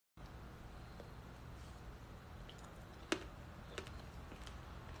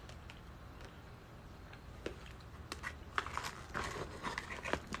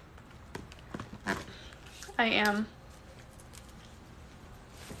I am.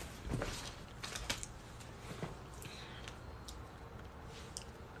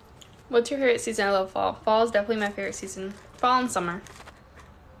 What's your favorite season? I love fall. Fall is definitely my favorite season. Fall and summer.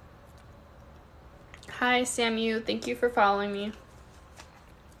 Hi, Samu. Thank you for following me.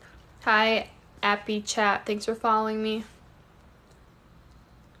 Hi, Appy Chat. Thanks for following me.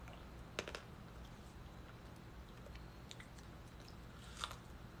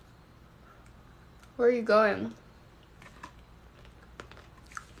 Where are you going?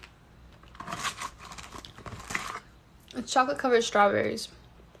 It's chocolate covered strawberries.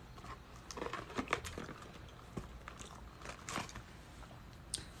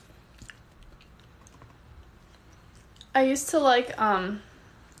 I used to like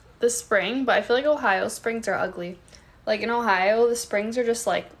the spring, but I feel like Ohio springs are ugly. Like in Ohio, the springs are just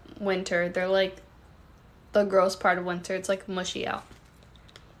like winter. They're like the gross part of winter. It's like mushy out.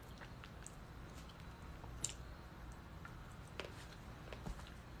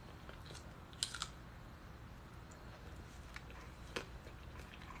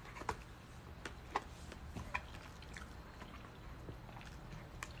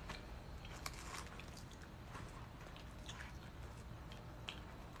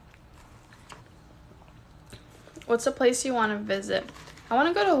 What's a place you want to visit? I want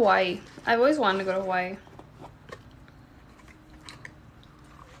to go to Hawaii. I've always wanted to go to Hawaii.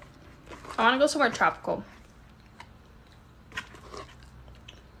 I want to go somewhere tropical.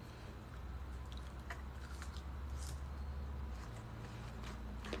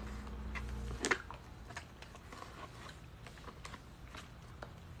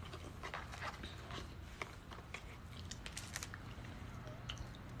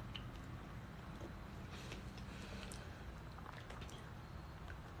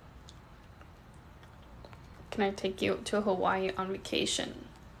 Can I take you to Hawaii on vacation?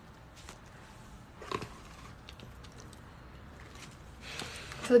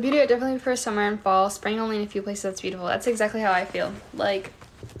 For the beauty, I definitely prefer summer and fall. Spring only in a few places that's beautiful. That's exactly how I feel. Like,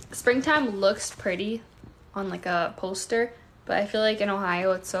 springtime looks pretty on like a poster, but I feel like in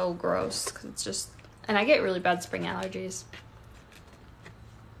Ohio it's so gross because it's just, and I get really bad spring allergies.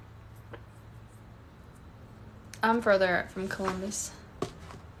 I'm further from Columbus.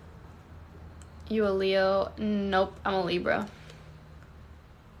 You a Leo? Nope, I'm a Libra.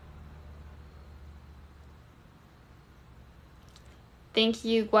 Thank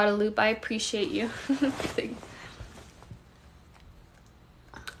you, Guadalupe. I appreciate you.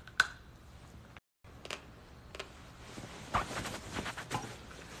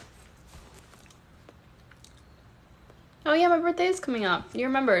 Oh yeah, my birthday is coming up. You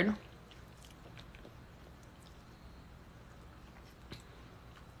remembered.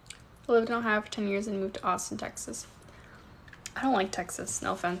 I lived in Ohio for 10 years and moved to Austin, Texas. I don't like Texas.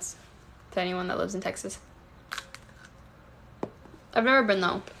 No offense to anyone that lives in Texas. I've never been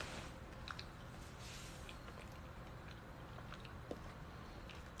though.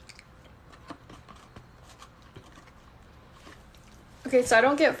 Okay, so I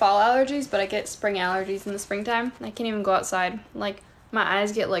don't get fall allergies, but I get spring allergies in the springtime. I can't even go outside. Like, my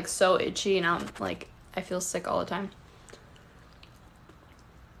eyes get like so itchy and I feel sick all the time.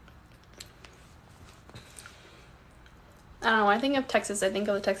 I don't know, when I think of Texas, I think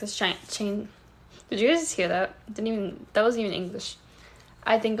of the Texas chain. Did you guys hear that? That wasn't even English.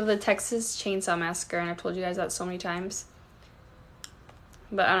 I think of the Texas Chainsaw Massacre, and I've told you guys that so many times.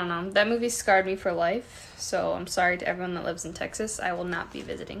 But I don't know. That movie scarred me for life, so I'm sorry to everyone that lives in Texas. I will not be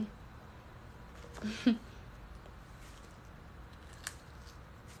visiting.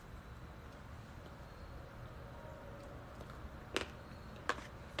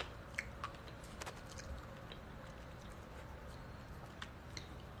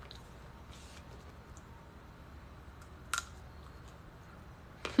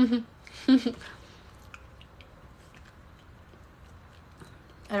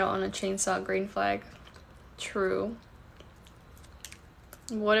 I don't want a chainsaw green flag. True.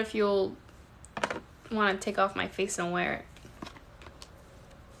 What if you'll want to take off my face and wear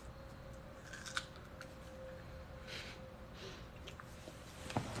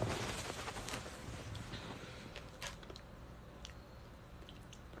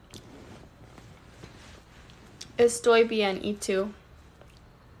it? Estoy bien, y tú?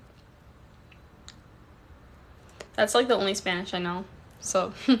 That's like the only Spanish I know,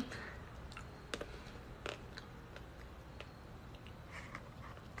 so.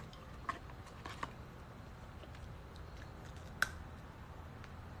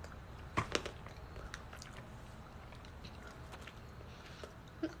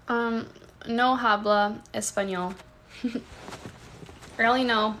 No habla español. I only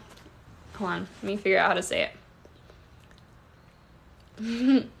know Hold on. Let me figure out how to say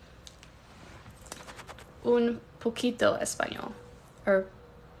it. Un poquito español. Or,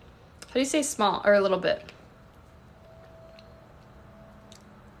 how do you say small? Or a little bit?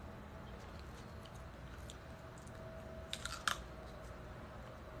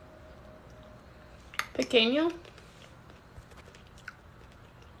 Pequeño?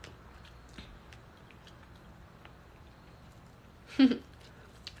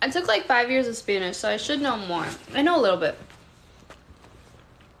 I took like 5 years of Spanish, so I should know more. I know a little bit.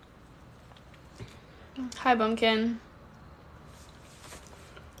 Hi, Bumpkin.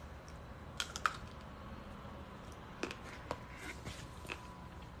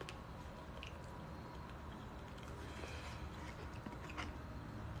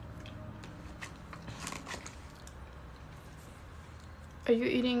 Are you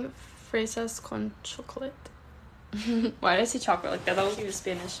eating fresas con chocolate? Why did I say chocolate like that? That was even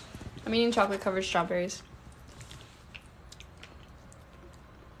Spanish. I'm eating chocolate covered strawberries.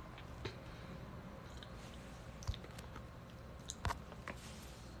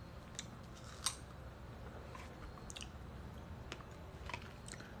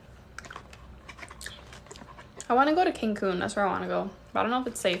 I want to go to Cancun. That's where I want to go. But I don't know if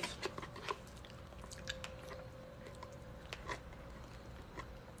it's safe.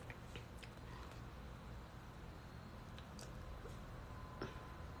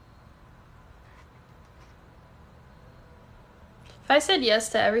 If I said yes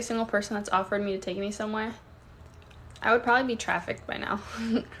to every single person that's offered me to take me somewhere, I would probably be trafficked by now.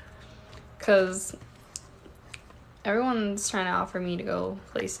 Because everyone's trying to offer me to go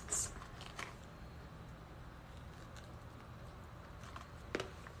places.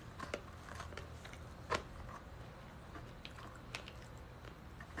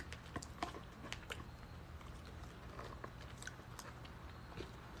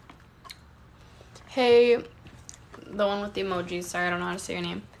 Hey, the one with the emojis. Sorry, I don't know how to say your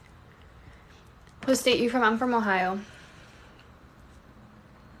name. What state you from? I'm from Ohio.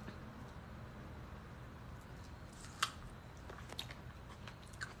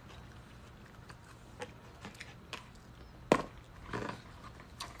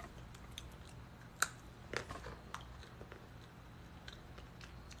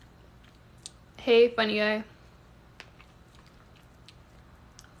 Hey, funny guy.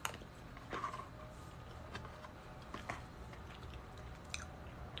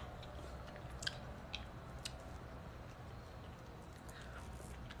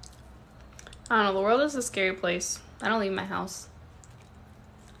 I don't know, the world is a scary place. I don't leave my house.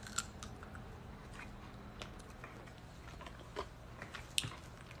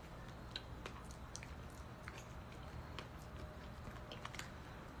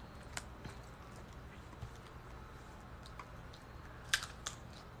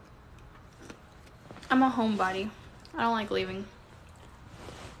 I'm a homebody. I don't like leaving.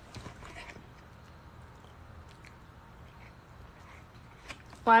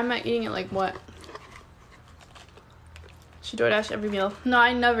 Why am I eating it like what? She DoorDash every meal. No,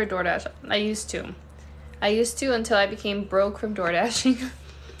 I never DoorDash. I used to. Until I became broke from DoorDashing.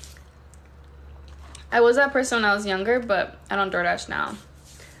 I was that person when I was younger, but I don't DoorDash now.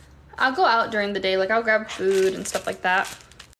 I'll go out during the day. Like, I'll grab food and stuff like that.